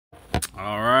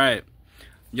All right.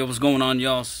 Yo, what's going on,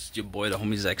 y'all? It's your boy, the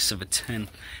homie Zach710.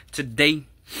 Today,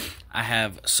 I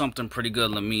have something pretty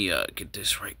good. Let me get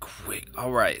this right quick.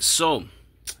 All right. So,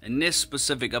 in this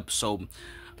specific episode,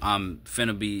 I'm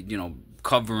finna be,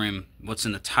 covering what's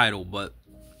in the title. But,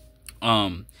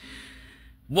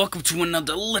 welcome to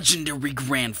another legendary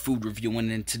grand food review.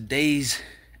 And in today's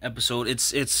episode,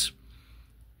 it's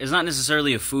not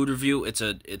necessarily a food review. It's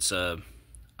a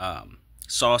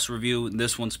sauce review,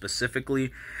 this one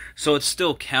specifically, so it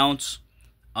still counts.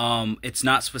 It's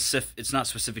not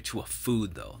specific to a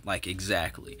food though, like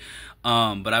exactly.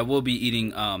 But I will be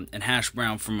eating an hash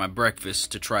brown for my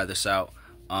breakfast to try this out,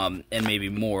 and maybe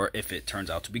more if it turns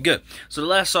out to be good. So the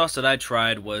last sauce that I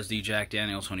tried was the Jack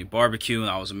Daniel's Honey Barbecue.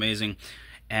 That was amazing.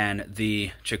 And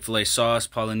the Chick-fil-A sauce,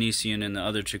 Polynesian, and the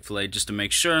other Chick-fil-A, just to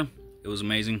make sure it was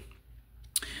amazing.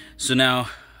 So now,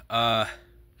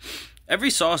 every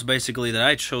sauce, basically, that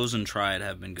I chose and tried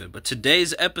have been good. But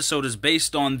today's episode is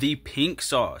based on the pink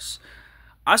sauce.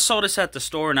 I saw this at the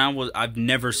store, and I've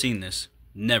never seen this.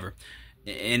 Never.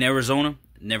 In Arizona,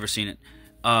 never seen it.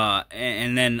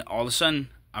 And then, all of a sudden,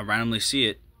 I randomly see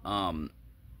it while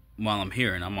I'm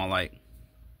here. And I'm all like,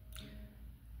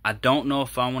 I don't know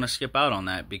if I want to skip out on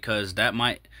that, because that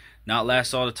might not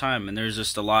last all the time, and there's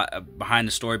just a lot behind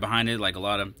the story behind it, like a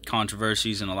lot of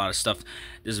controversies and a lot of stuff.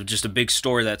 There's just a big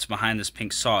story that's behind this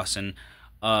pink sauce, and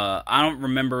I don't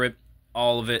remember it,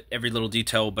 all of it, every little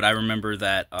detail, but I remember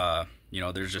that,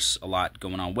 there's just a lot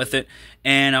going on with it,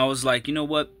 and I was like, you know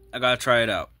what, I gotta try it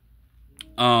out.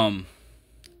 And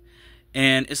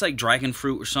it's like dragon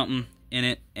fruit or something in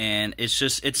it, and it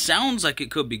sounds like it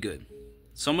could be good.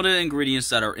 Some of the ingredients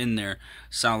that are in there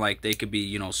sound like they could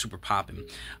be, super popping.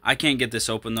 I can't get this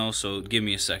open, though, so give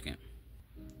me a second.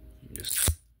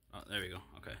 Oh, there we go.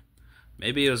 Okay.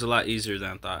 Maybe it was a lot easier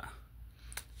than I thought.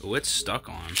 Oh, it's stuck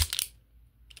on.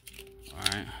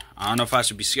 Alright. I don't know if I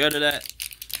should be scared of that,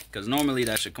 because normally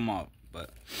that should come off, but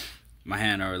my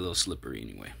hands are a little slippery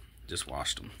anyway. Just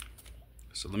washed them.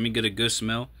 So let me get a good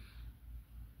smell.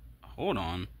 Hold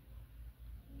on.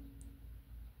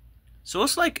 So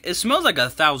it smells like a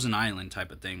Thousand Island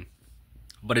type of thing,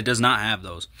 but it does not have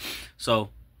those. So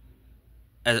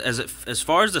as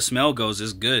far as the smell goes,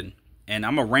 it's good. And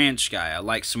I'm a ranch guy. I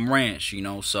like some ranch,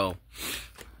 so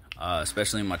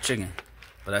especially in my chicken.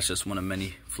 But that's just one of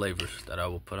many flavors that I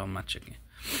will put on my chicken.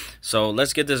 So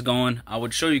let's get this going. I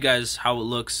would show you guys how it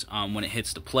looks when it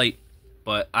hits the plate,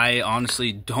 but I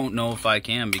honestly don't know if I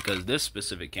can, because this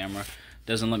specific camera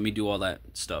doesn't let me do all that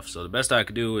stuff. So the best I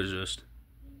could do is just...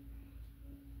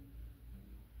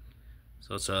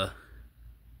 So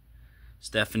it's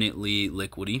definitely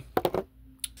liquidy.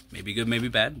 Maybe good, maybe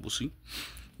bad. We'll see.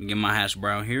 Get my hash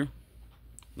brown here.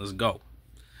 Let's go.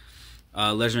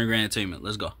 Legendary Grand Entertainment.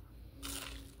 Let's go.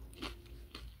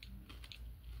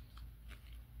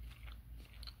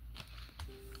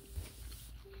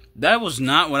 That was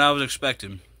not what I was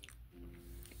expecting.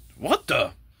 What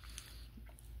the?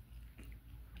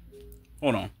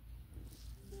 Hold on.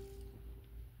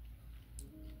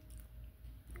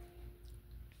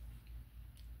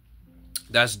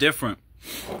 That's different.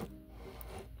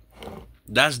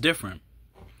 That's different.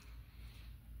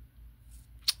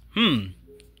 Let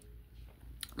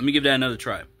me give that another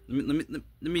try. Let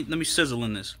me sizzle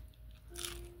in this.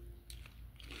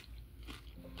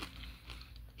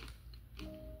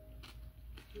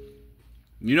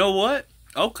 You know what?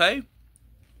 Okay.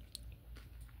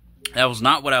 That was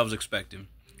not what I was expecting.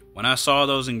 When I saw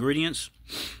those ingredients,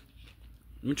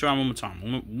 let me try one more time.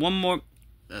 One more,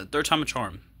 third time a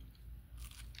charm.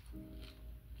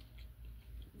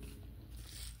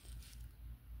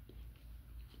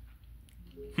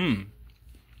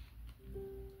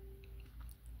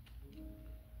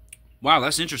 Wow,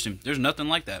 that's interesting. There's nothing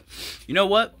like that. You know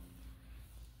what?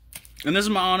 And this is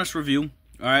my honest review.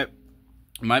 Alright.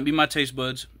 It might be my taste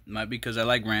buds. It might be because I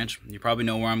like ranch. You probably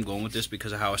know where I'm going with this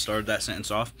because of how I started that sentence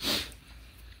off.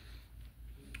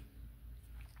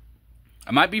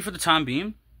 I might be for the time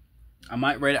being. I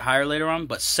might rate it higher later on,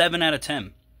 but 7 out of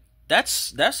 10.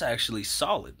 That's actually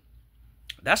solid.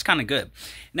 That's kind of good.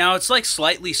 Now, it's like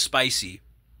slightly spicy.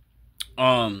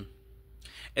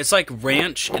 It's like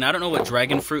ranch, and I don't know what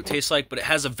dragon fruit tastes like, but it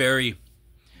has a very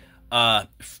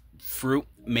fruit,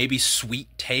 maybe sweet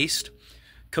taste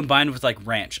combined with like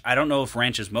ranch. I don't know if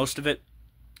ranch is most of it.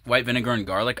 White vinegar and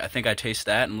garlic, I think I taste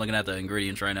that. I'm looking at the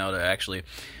ingredients right now to actually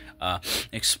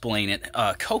explain it.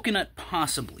 Coconut,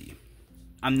 possibly.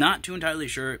 I'm not too entirely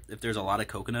sure if there's a lot of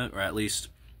coconut, or at least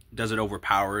does it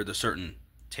overpower the certain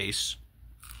tastes.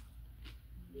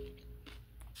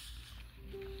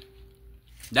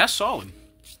 That's solid.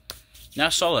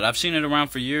 That's solid. I've seen it around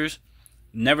for years.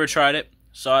 Never tried it.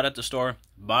 Saw it at the store.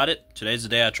 Bought it. Today's the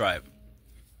day I try it.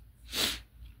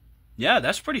 Yeah,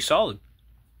 that's pretty solid.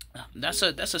 That's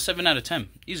a 7 out of 10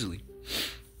 easily.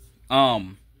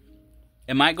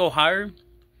 It might go higher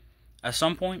at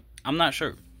some point. I'm not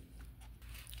sure.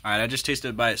 All right, I just tasted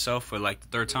it by itself for like the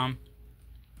third time.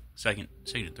 Second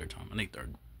or third time. I think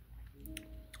third.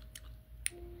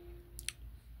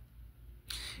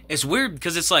 It's weird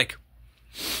because it's like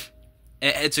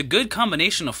it's a good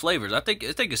combination of flavors. I think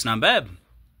it's not bad.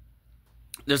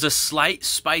 There's a slight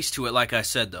spice to it, like I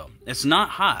said though. It's not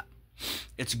hot.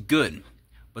 It's good,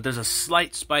 but there's a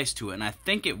slight spice to it, and I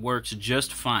think it works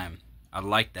just fine. I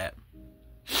like that.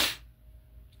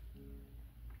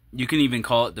 You can even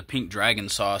call it the pink dragon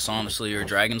sauce, honestly, or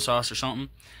dragon sauce or something.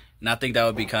 And I think that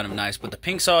would be kind of nice. But the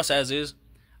pink sauce as is,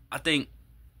 I think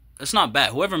it's not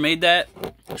bad. Whoever made that,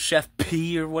 Chef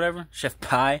P or whatever, Chef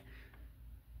Pie,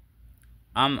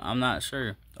 I'm not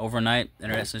sure. Overnight,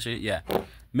 internet and shit, yeah.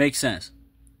 Makes sense.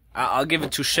 I'll give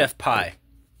it to Chef Pie.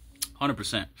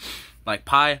 100%. Like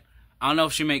pie, I don't know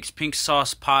if she makes pink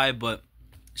sauce pie, but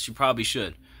she probably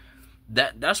should.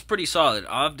 That's pretty solid.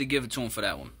 I'll have to give it to him for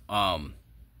that one.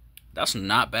 That's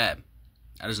not bad.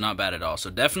 That is not bad at all. So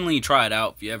definitely try it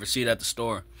out if you ever see it at the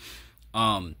store.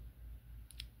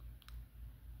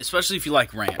 Especially if you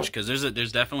like ranch, because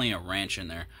there's definitely a ranch in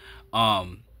there.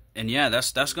 And yeah,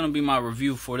 that's gonna be my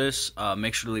review for this.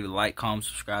 Make sure to leave a like, comment,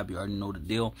 subscribe. You already know the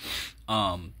deal.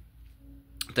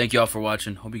 Thank y'all for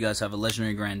watching. Hope you guys have a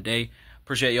legendary grand day.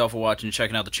 Appreciate y'all for watching,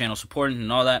 checking out the channel, supporting,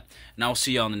 and all that. And I will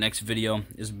see y'all in the next video.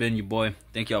 It's been your boy.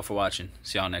 Thank y'all for watching.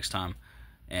 See y'all next time.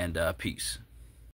 And peace.